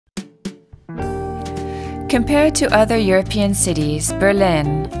Compared to other European cities,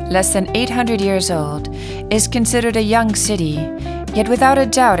 Berlin, less than 800 years old, is considered a young city, yet without a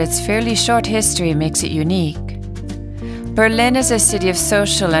doubt its fairly short history makes it unique. Berlin is a city of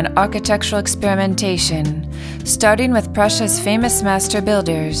social and architectural experimentation, starting with Prussia's famous master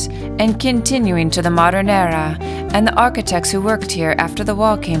builders and continuing to the modern era and the architects who worked here after the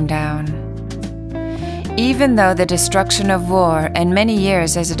wall came down. Even though the destruction of war and many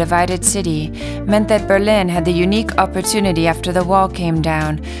years as a divided city meant that Berlin had the unique opportunity after the wall came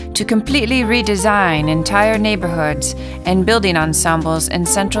down to completely redesign entire neighborhoods and building ensembles in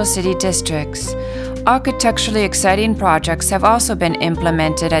central city districts, architecturally exciting projects have also been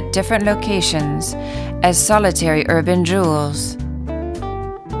implemented at different locations as solitary urban jewels.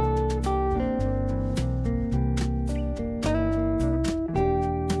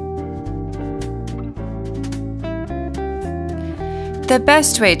 The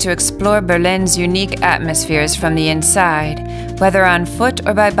best way to explore Berlin's unique atmosphere is from the inside, whether on foot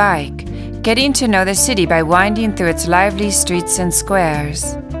or by bike, getting to know the city by winding through its lively streets and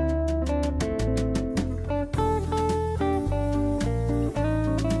squares.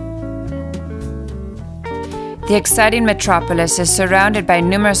 The exciting metropolis is surrounded by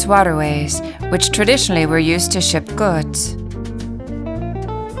numerous waterways, which traditionally were used to ship goods.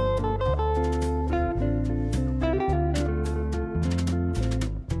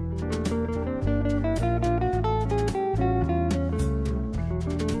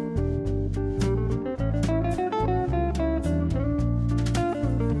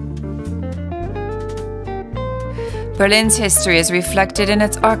 Berlin's history is reflected in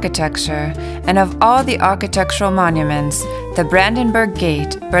its architecture, and of all the architectural monuments, the Brandenburg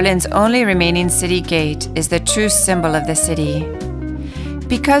Gate, Berlin's only remaining city gate, is the true symbol of the city.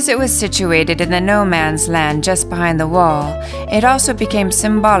 Because it was situated in the no man's land just behind the wall, it also became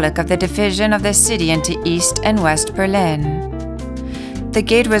symbolic of the division of the city into East and West Berlin. The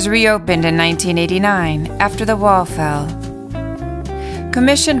gate was reopened in 1989, after the wall fell.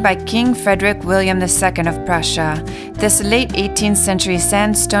 Commissioned by King Frederick William II of Prussia, this late 18th century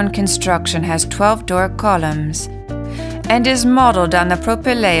sandstone construction has 12 Doric columns and is modeled on the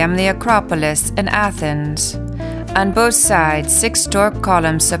Propylaeum, the Acropolis in Athens. On both sides, 6 Doric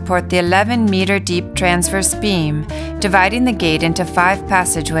columns support the 11-meter deep transverse beam, dividing the gate into 5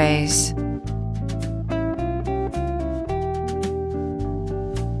 passageways.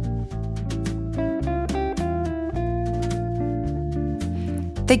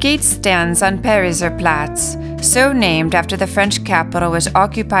 The gate stands on Pariser Platz, so named after the French capital was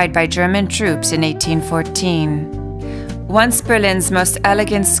occupied by German troops in 1814. Once Berlin's most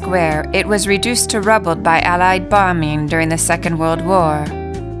elegant square, it was reduced to rubble by Allied bombing during the Second World War.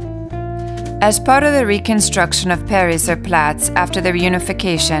 As part of the reconstruction of Pariser Platz after the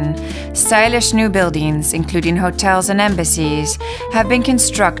reunification, stylish new buildings, including hotels and embassies, have been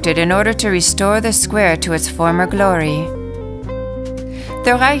constructed in order to restore the square to its former glory.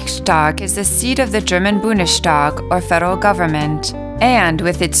 The Reichstag is the seat of the German Bundestag, or federal government, and,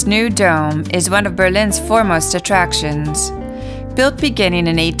 with its new dome, is one of Berlin's foremost attractions. Built beginning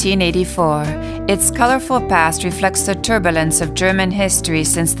in 1884, its colorful past reflects the turbulence of German history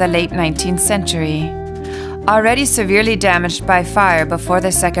since the late 19th century. Already severely damaged by fire before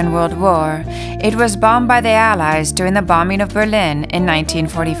the Second World War, it was bombed by the Allies during the bombing of Berlin in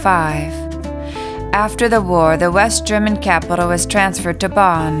 1945. After the war, the West German capital was transferred to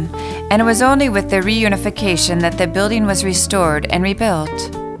Bonn, and it was only with the reunification that the building was restored and rebuilt.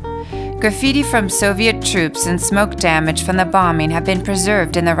 Graffiti from Soviet troops and smoke damage from the bombing have been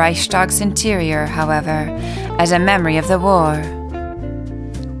preserved in the Reichstag's interior, however, as a memory of the war.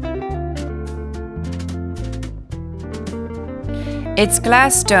 Its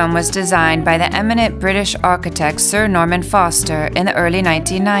glass dome was designed by the eminent British architect Sir Norman Foster in the early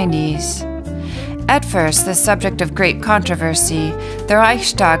 1990s. At first, the subject of great controversy, the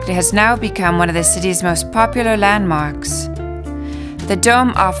Reichstag has now become one of the city's most popular landmarks. The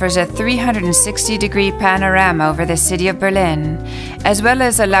dome offers a 360-degree panorama over the city of Berlin, as well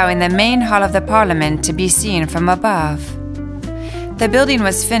as allowing the main hall of the parliament to be seen from above. The building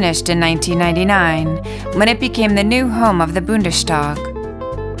was finished in 1999, when it became the new home of the Bundestag.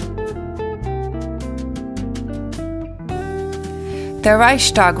 The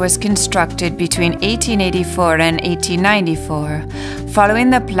Reichstag was constructed between 1884 and 1894,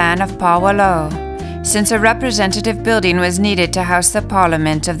 following the plan of Paul Wallot, since a representative building was needed to house the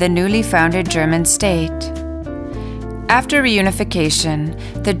parliament of the newly founded German state. After reunification,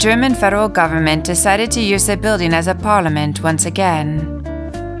 the German federal government decided to use the building as a parliament once again.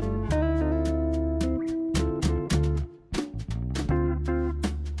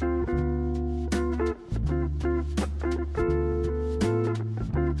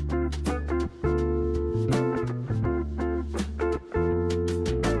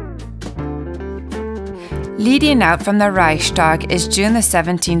 Leading out from the Reichstag is June the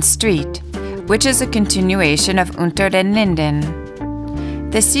 17th Street, which is a continuation of Unter den Linden.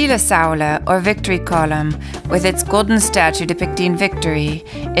 The Siegessäule, or Victory Column, with its golden statue depicting victory,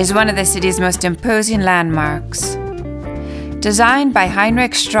 is one of the city's most imposing landmarks. Designed by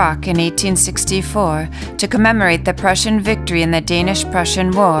Heinrich Strack in 1864 to commemorate the Prussian victory in the Danish-Prussian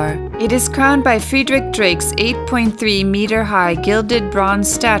War, it is crowned by Friedrich Drake's 8.3-meter-high gilded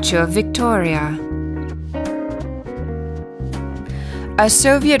bronze statue of Victoria. A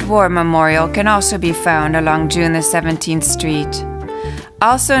Soviet War memorial can also be found along June the 17th Street.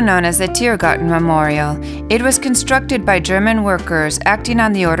 Also known as the Tiergarten Memorial, it was constructed by German workers acting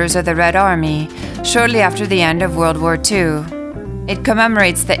on the orders of the Red Army shortly after the end of World War II. It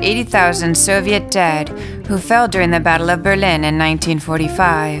commemorates the 80,000 Soviet dead who fell during the Battle of Berlin in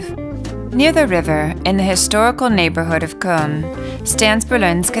 1945. Near the river, in the historical neighborhood of Köln, stands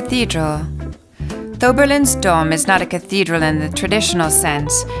Berlin's cathedral. Though Berlin's dome is not a cathedral in the traditional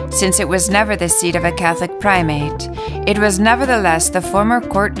sense, since it was never the seat of a Catholic primate, it was nevertheless the former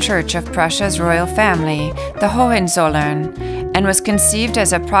court church of Prussia's royal family, the Hohenzollern, and was conceived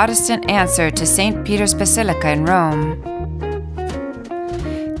as a Protestant answer to St. Peter's Basilica in Rome.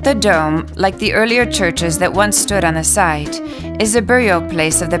 The dome, like the earlier churches that once stood on the site, is the burial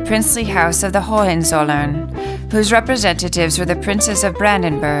place of the princely house of the Hohenzollern, whose representatives were the princes of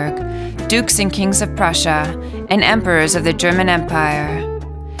Brandenburg, dukes and kings of Prussia, and emperors of the German Empire.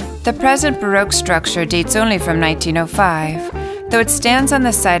 The present Baroque structure dates only from 1905, though it stands on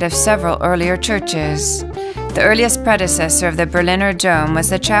the site of several earlier churches. The earliest predecessor of the Berliner Dome was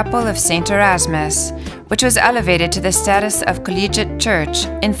the Chapel of St. Erasmus, which was elevated to the status of collegiate church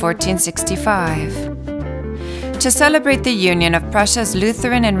in 1465. To celebrate the union of Prussia's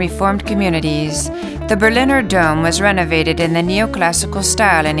Lutheran and Reformed communities, the Berliner Dome was renovated in the neoclassical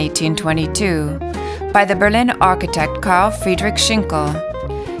style in 1822 by the Berlin architect Karl Friedrich Schinkel.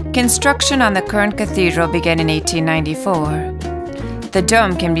 Construction on the current cathedral began in 1894. The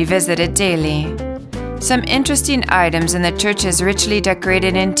dome can be visited daily. Some interesting items in the church's richly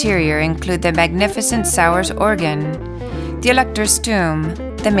decorated interior include the magnificent Sowers organ, the elector's tomb,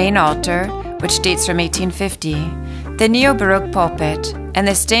 the main altar, which dates from 1850, the neo-Baroque pulpit, and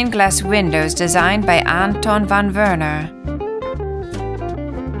the stained glass windows designed by Anton van Werner.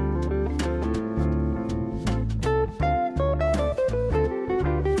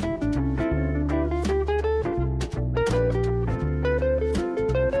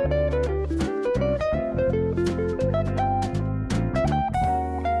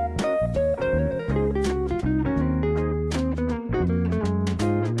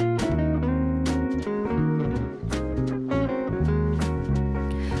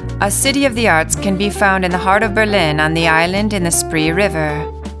 A city of the arts can be found in the heart of Berlin on the island in the Spree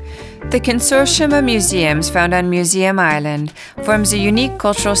River. The consortium of museums found on Museum Island forms a unique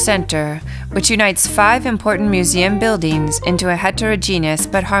cultural center which unites 5 important museum buildings into a heterogeneous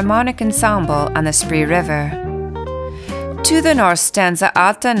but harmonic ensemble on the Spree River. To the north stands the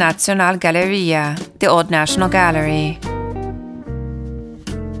Alte Nationalgalerie, the Old National Gallery.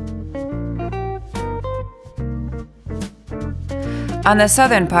 On the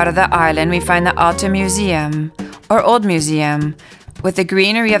southern part of the island we find the Alte Museum, or Old Museum, with the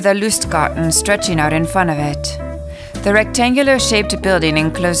greenery of the Lustgarten stretching out in front of it. The rectangular-shaped building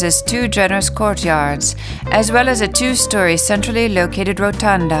encloses 2 generous courtyards, as well as a 2-story centrally located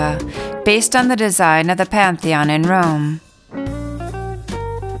rotunda, based on the design of the Pantheon in Rome.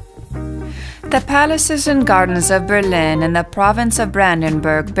 The palaces and gardens of Berlin and the province of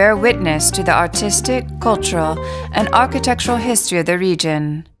Brandenburg bear witness to the artistic, cultural, and architectural history of the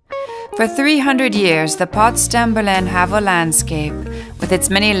region. For 300 years, the Potsdam-Berlin-Havel landscape, with its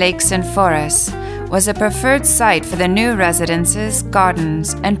many lakes and forests, was a preferred site for the new residences,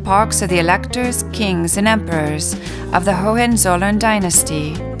 gardens, and parks of the electors, kings, and emperors of the Hohenzollern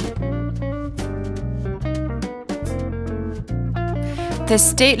dynasty. The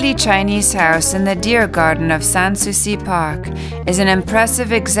stately Chinese house in the deer garden of Sanssouci Park is an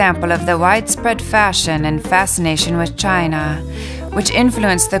impressive example of the widespread fashion and fascination with China, which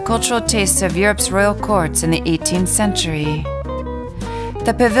influenced the cultural tastes of Europe's royal courts in the 18th century.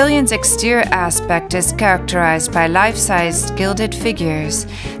 The pavilion's exterior aspect is characterized by life-sized gilded figures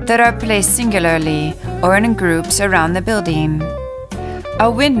that are placed singularly or in groups around the building.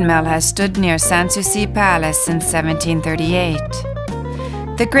 A windmill has stood near Sanssouci Palace since 1738.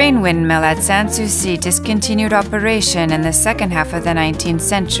 The grain windmill at Sanssouci discontinued operation in the second half of the 19th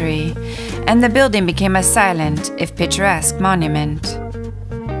century, and the building became a silent, if picturesque, monument.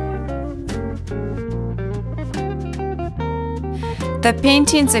 The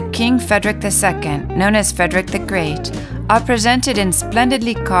paintings of King Frederick II, known as Frederick the Great, are presented in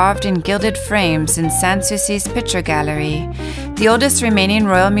splendidly carved and gilded frames in Sanssouci's Picture Gallery, the oldest remaining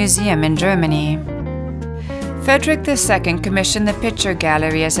royal museum in Germany. Frederick II commissioned the Picture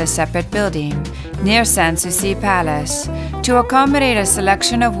Gallery as a separate building, near Sanssouci Palace, to accommodate a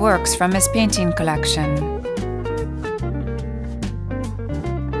selection of works from his painting collection.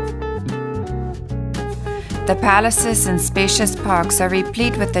 The palaces and spacious parks are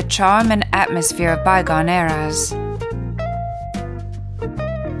replete with the charm and atmosphere of bygone eras.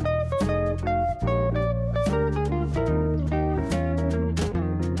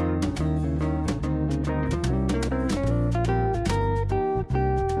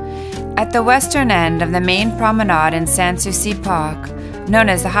 At the western end of the main promenade in Sanssouci Park, known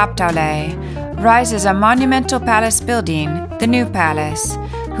as the Hauptallee, rises a monumental palace building, the New Palace,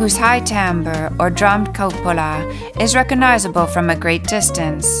 whose high timbre or domed cupola is recognizable from a great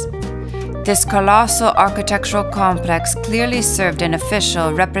distance. This colossal architectural complex clearly served an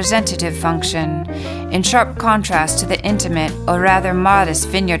official, representative function, in sharp contrast to the intimate or rather modest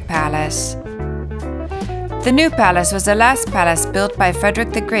Vineyard Palace. The New Palace was the last palace built by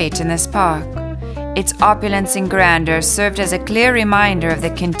Frederick the Great in this park. Its opulence and grandeur served as a clear reminder of the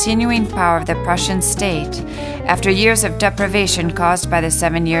continuing power of the Prussian state after years of deprivation caused by the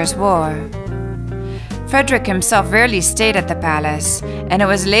 7 Years' War. Frederick himself rarely stayed at the palace, and it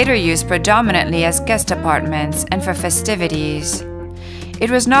was later used predominantly as guest apartments and for festivities. It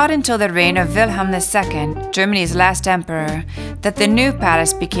was not until the reign of Wilhelm II, Germany's last emperor, that the New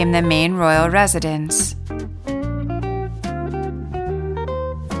Palace became the main royal residence.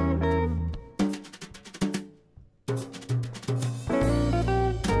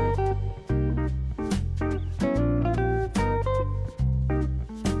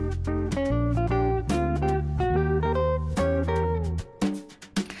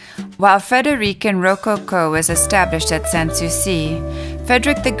 While Frederican Rococo was established at Sanssouci,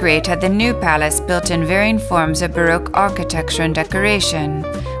 Frederick the Great had the New Palace built in varying forms of Baroque architecture and decoration,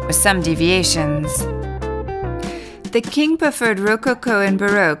 with some deviations. The king preferred Rococo and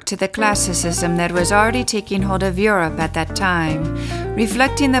Baroque to the classicism that was already taking hold of Europe at that time,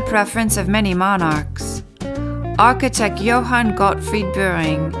 reflecting the preference of many monarchs. Architect Johann Gottfried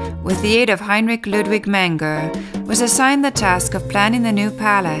Böhring, with the aid of Heinrich Ludwig Menger, was assigned the task of planning the new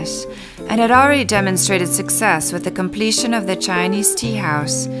palace, and had already demonstrated success with the completion of the Chinese Tea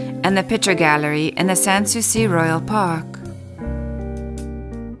House and the Picture Gallery in the Sanssouci Royal Park.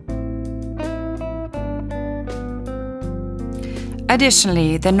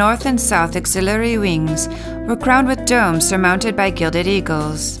 Additionally, the north and south auxiliary wings were crowned with domes surmounted by gilded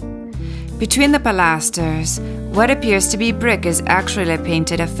eagles. Between the pilasters, what appears to be brick is actually a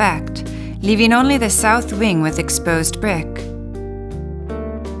painted effect, leaving only the south wing with exposed brick.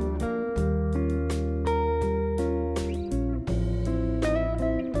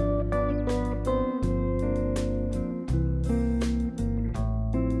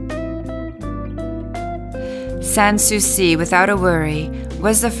 Sanssouci, without a worry,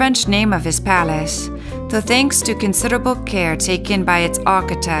 was the French name of his palace, though thanks to considerable care taken by its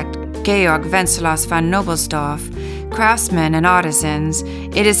architect, Georg Wenceslaus von Nobelsdorf, craftsmen and artisans,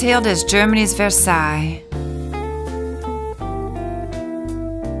 it is hailed as Germany's Versailles.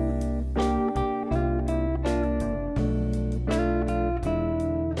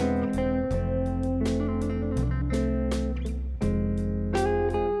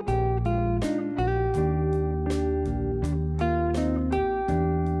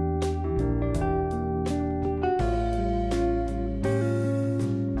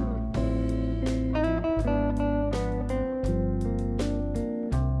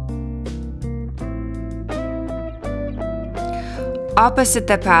 Opposite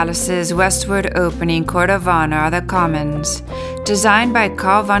the palace's westward opening court of honor are the commons, designed by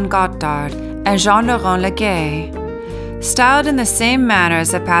Carl von Gottard and Jean-Laurent Leguay. Styled in the same manner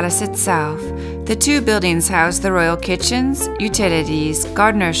as the palace itself, the two buildings house the royal kitchens, utilities,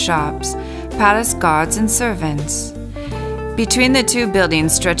 gardeners' shops, palace guards, and servants. Between the two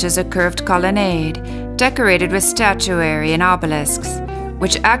buildings stretches a curved colonnade, decorated with statuary and obelisks,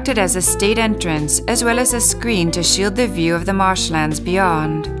 which acted as a state entrance as well as a screen to shield the view of the marshlands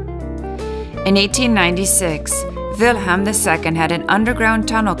beyond. In 1896, Wilhelm II had an underground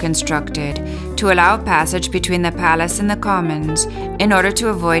tunnel constructed to allow passage between the palace and the commons in order to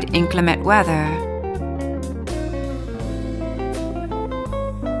avoid inclement weather.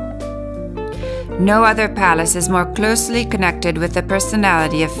 No other palace is more closely connected with the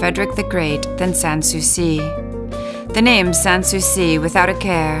personality of Frederick the Great than Sanssouci. The name Sanssouci, without a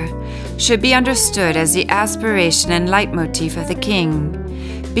care, should be understood as the aspiration and leitmotif of the king,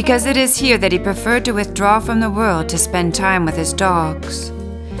 because it is here that he preferred to withdraw from the world to spend time with his dogs.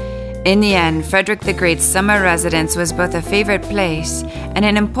 In the end, Frederick the Great's summer residence was both a favorite place and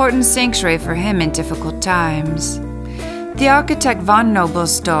an important sanctuary for him in difficult times. The architect von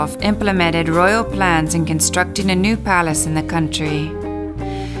Nobelsdorf implemented royal plans in constructing a new palace in the country.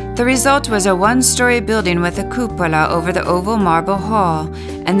 The result was a one-story building with a cupola over the oval marble hall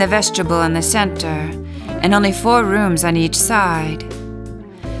and the vestibule in the center, and only 4 rooms on each side.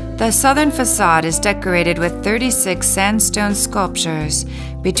 The southern facade is decorated with 36 sandstone sculptures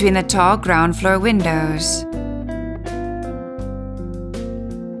between the tall ground floor windows.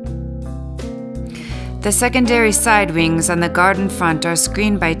 The secondary side wings on the garden front are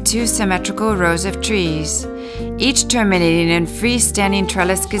screened by 2 symmetrical rows of trees, each terminating in freestanding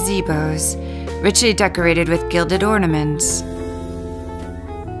trellis gazebos, richly decorated with gilded ornaments.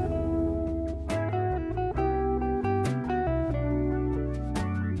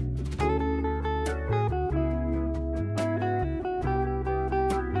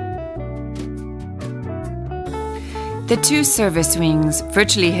 The 2 service wings,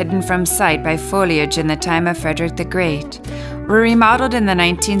 virtually hidden from sight by foliage in the time of Frederick the Great, were remodeled in the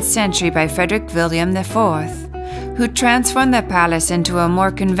 19th century by Frederick William IV, who transformed the palace into a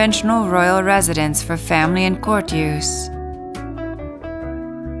more conventional royal residence for family and court use.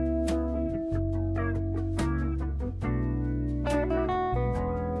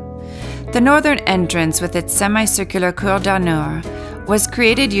 The northern entrance, with its semicircular cour d'honneur, was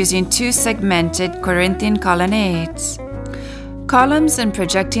created using 2 segmented Corinthian colonnades. Columns and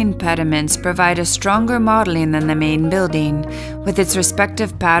projecting pediments provide a stronger modeling than the main building, with its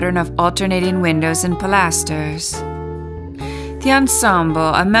respective pattern of alternating windows and pilasters. The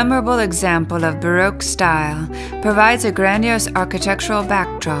ensemble, a memorable example of Baroque style, provides a grandiose architectural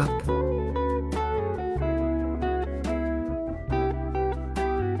backdrop.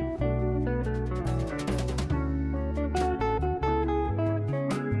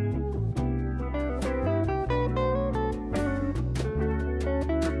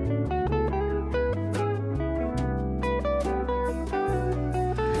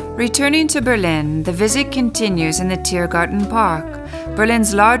 Returning to Berlin, the visit continues in the Tiergarten Park,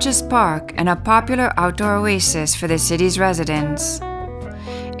 Berlin's largest park and a popular outdoor oasis for the city's residents.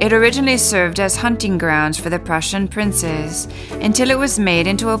 It originally served as hunting grounds for the Prussian princes, until it was made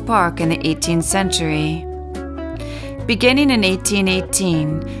into a park in the 18th century. Beginning in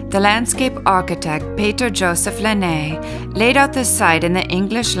 1818, the landscape architect Peter Joseph Lenné laid out the site in the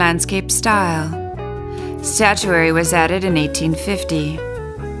English landscape style. Statuary was added in 1850.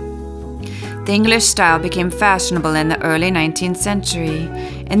 The English style became fashionable in the early 19th century,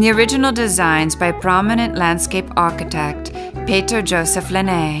 and the original designs by prominent landscape architect Peter Joseph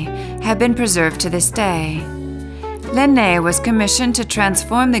Lenné have been preserved to this day. Lenné was commissioned to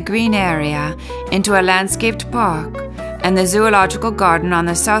transform the green area into a landscaped park, and the zoological garden on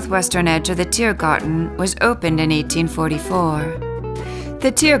the southwestern edge of the Tiergarten was opened in 1844.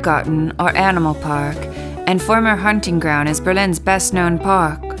 The Tiergarten, or Animal Park, and former hunting ground, is Berlin's best-known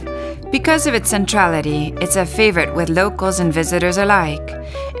park. Because of its centrality, it's a favorite with locals and visitors alike,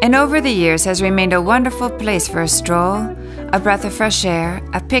 and over the years has remained a wonderful place for a stroll, a breath of fresh air,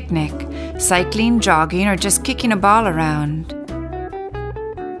 a picnic, cycling, jogging, or just kicking a ball around.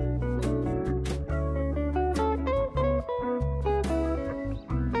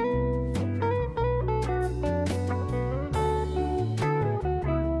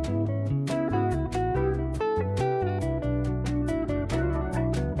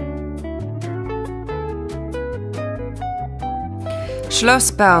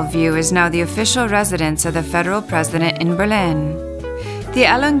 Schloss Bellevue is now the official residence of the federal president in Berlin.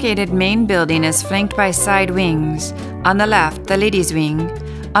 The elongated main building is flanked by side wings. On the left, the ladies' wing.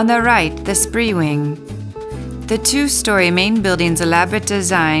 On the right, the spree wing. The 2-story main building's elaborate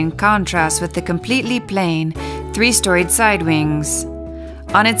design contrasts with the completely plain 3-storied side wings.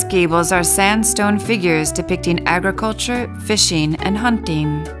 On its gables are sandstone figures depicting agriculture, fishing, and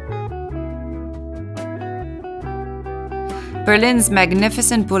hunting. Berlin's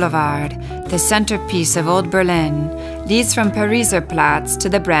magnificent boulevard, the centerpiece of Old Berlin, leads from Pariser Platz to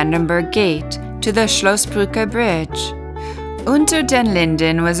the Brandenburg Gate to the Schlossbrücke Bridge. Unter den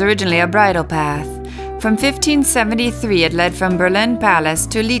Linden was originally a bridle path. From 1573 it led from Berlin Palace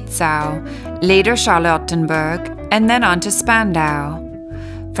to Lietzau, later Charlottenburg, and then on to Spandau.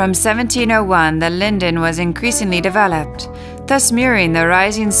 From 1701 the Linden was increasingly developed, thus mirroring the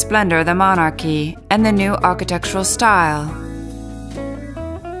rising splendor of the monarchy and the new architectural style.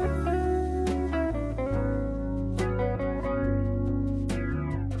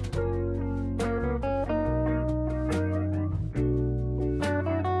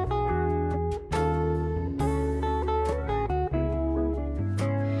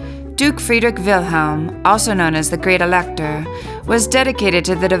 Duke Friedrich Wilhelm, also known as the Great Elector, was dedicated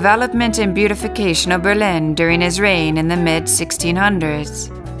to the development and beautification of Berlin during his reign in the mid-1600s.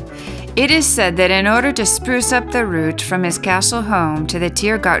 It is said that in order to spruce up the route from his castle home to the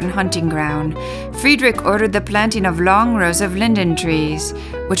Tiergarten hunting ground, Friedrich ordered the planting of long rows of linden trees,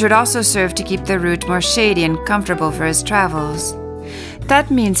 which would also serve to keep the route more shady and comfortable for his travels.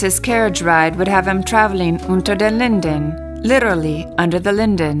 That means his carriage ride would have him traveling unter den Linden, literally under the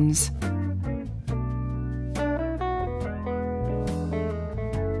lindens.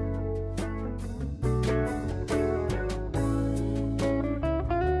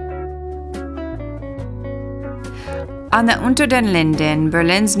 On the Unter den Linden,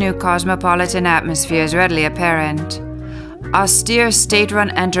 Berlin's new cosmopolitan atmosphere is readily apparent. Austere state-run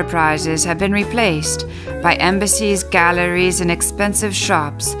enterprises have been replaced by embassies, galleries, and expensive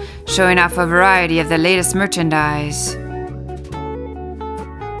shops, showing off a variety of the latest merchandise.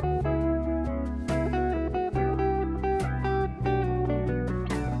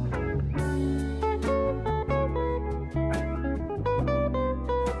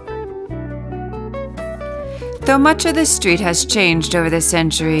 Though much of the street has changed over the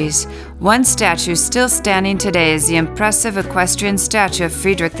centuries, one statue still standing today is the impressive equestrian statue of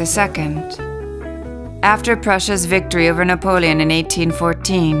Friedrich II. After Prussia's victory over Napoleon in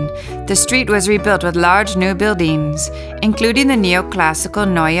 1814, the street was rebuilt with large new buildings, including the neoclassical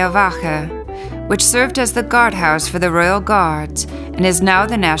Neue Wache, which served as the guardhouse for the Royal Guards and is now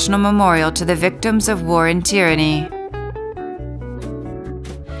the national memorial to the victims of war and tyranny.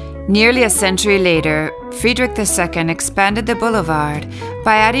 Nearly a century later, Friedrich II expanded the boulevard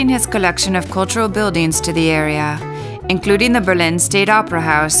by adding his collection of cultural buildings to the area, including the Berlin State Opera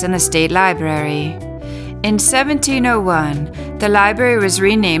House and the State Library. In 1701, the library was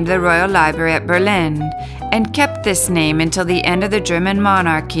renamed the Royal Library at Berlin and kept this name until the end of the German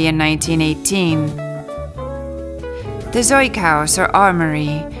monarchy in 1918. The Zeughaus, or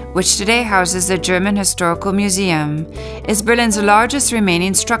Armory, which today houses the German Historical Museum, is Berlin's largest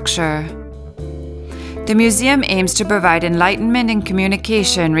remaining structure. The museum aims to provide enlightenment and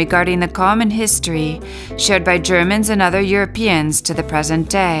communication regarding the common history shared by Germans and other Europeans to the present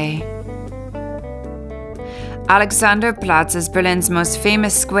day. Alexanderplatz is Berlin's most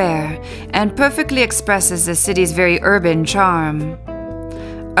famous square and perfectly expresses the city's very urban charm.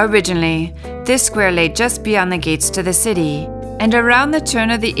 Originally, this square lay just beyond the gates to the city, and around the turn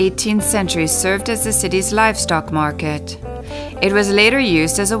of the 18th century served as the city's livestock market. It was later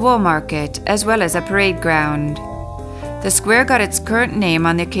used as a wool market, as well as a parade ground. The square got its current name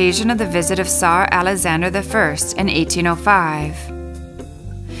on the occasion of the visit of Tsar Alexander I in 1805.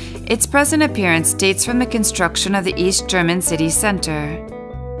 Its present appearance dates from the construction of the East German city center.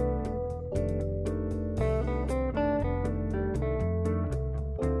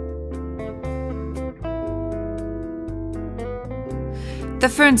 The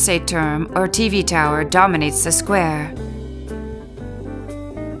Fernsehturm, or TV tower, dominates the square.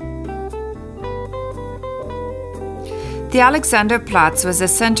 The Alexanderplatz was the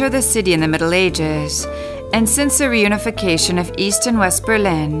center of the city in the Middle Ages, and since the reunification of East and West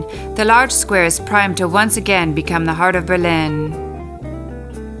Berlin, the large square is primed to once again become the heart of Berlin.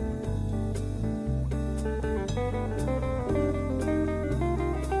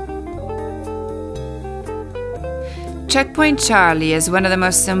 Checkpoint Charlie is one of the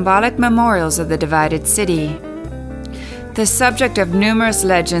most symbolic memorials of the divided city. The subject of numerous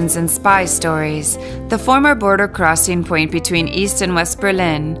legends and spy stories, the former border crossing point between East and West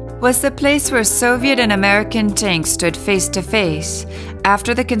Berlin was the place where Soviet and American tanks stood face to face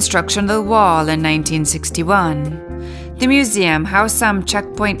after the construction of the wall in 1961. The museum, housed on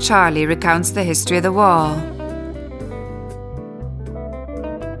Checkpoint Charlie, recounts the history of the wall.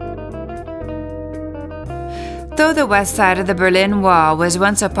 Though the west side of the Berlin Wall was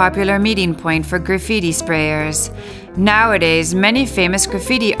once a popular meeting point for graffiti sprayers, nowadays many famous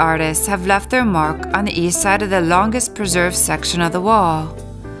graffiti artists have left their mark on the east side of the longest preserved section of the wall.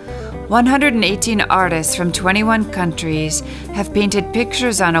 118 artists from 21 countries have painted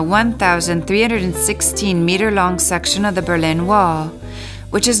pictures on a 1,316-meter-long section of the Berlin Wall,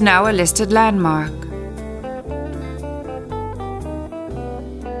 which is now a listed landmark.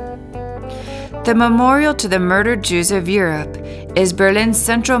 The Memorial to the Murdered Jews of Europe is Berlin's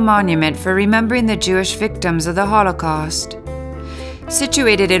central monument for remembering the Jewish victims of the Holocaust.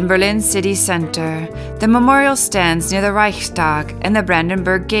 Situated in Berlin's city center, the memorial stands near the Reichstag and the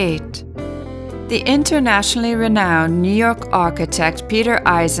Brandenburg Gate. The internationally renowned New York architect Peter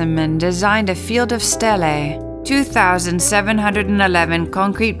Eisenman designed a field of stelae 2,711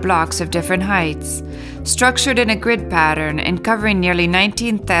 concrete blocks of different heights, structured in a grid pattern and covering nearly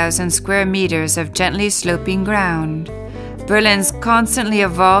 19,000 square meters of gently sloping ground. Berlin's constantly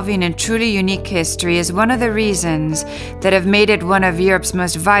evolving and truly unique history is one of the reasons that have made it one of Europe's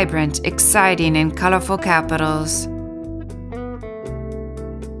most vibrant, exciting, and colorful capitals.